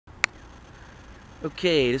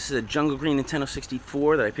Okay, this is a Jungle Green Nintendo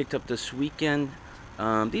 64 that I picked up this weekend.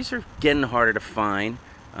 These are getting harder to find.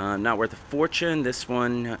 Not worth a fortune. This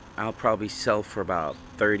one I'll probably sell for about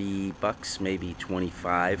 30 bucks, maybe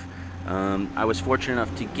 25. I was fortunate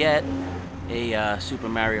enough to get a Super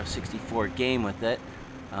Mario 64 game with it.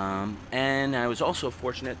 And I was also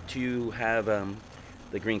fortunate to have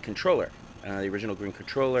the green controller, the original green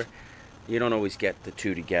controller. You don't always get the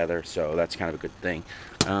two together, so that's kind of a good thing.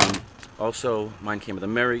 Also, mine came with a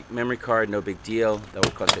memory card, no big deal. That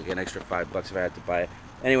would cost like an extra $5 if I had to buy it.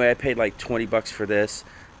 Anyway, I paid like 20 bucks for this.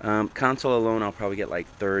 Console alone, I'll probably get like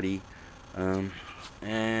 30.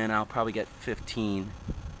 And I'll probably get 15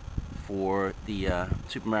 for the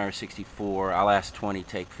Super Mario 64. I'll ask 20,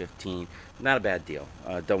 take 15. Not a bad deal.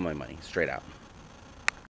 Double my money, straight out.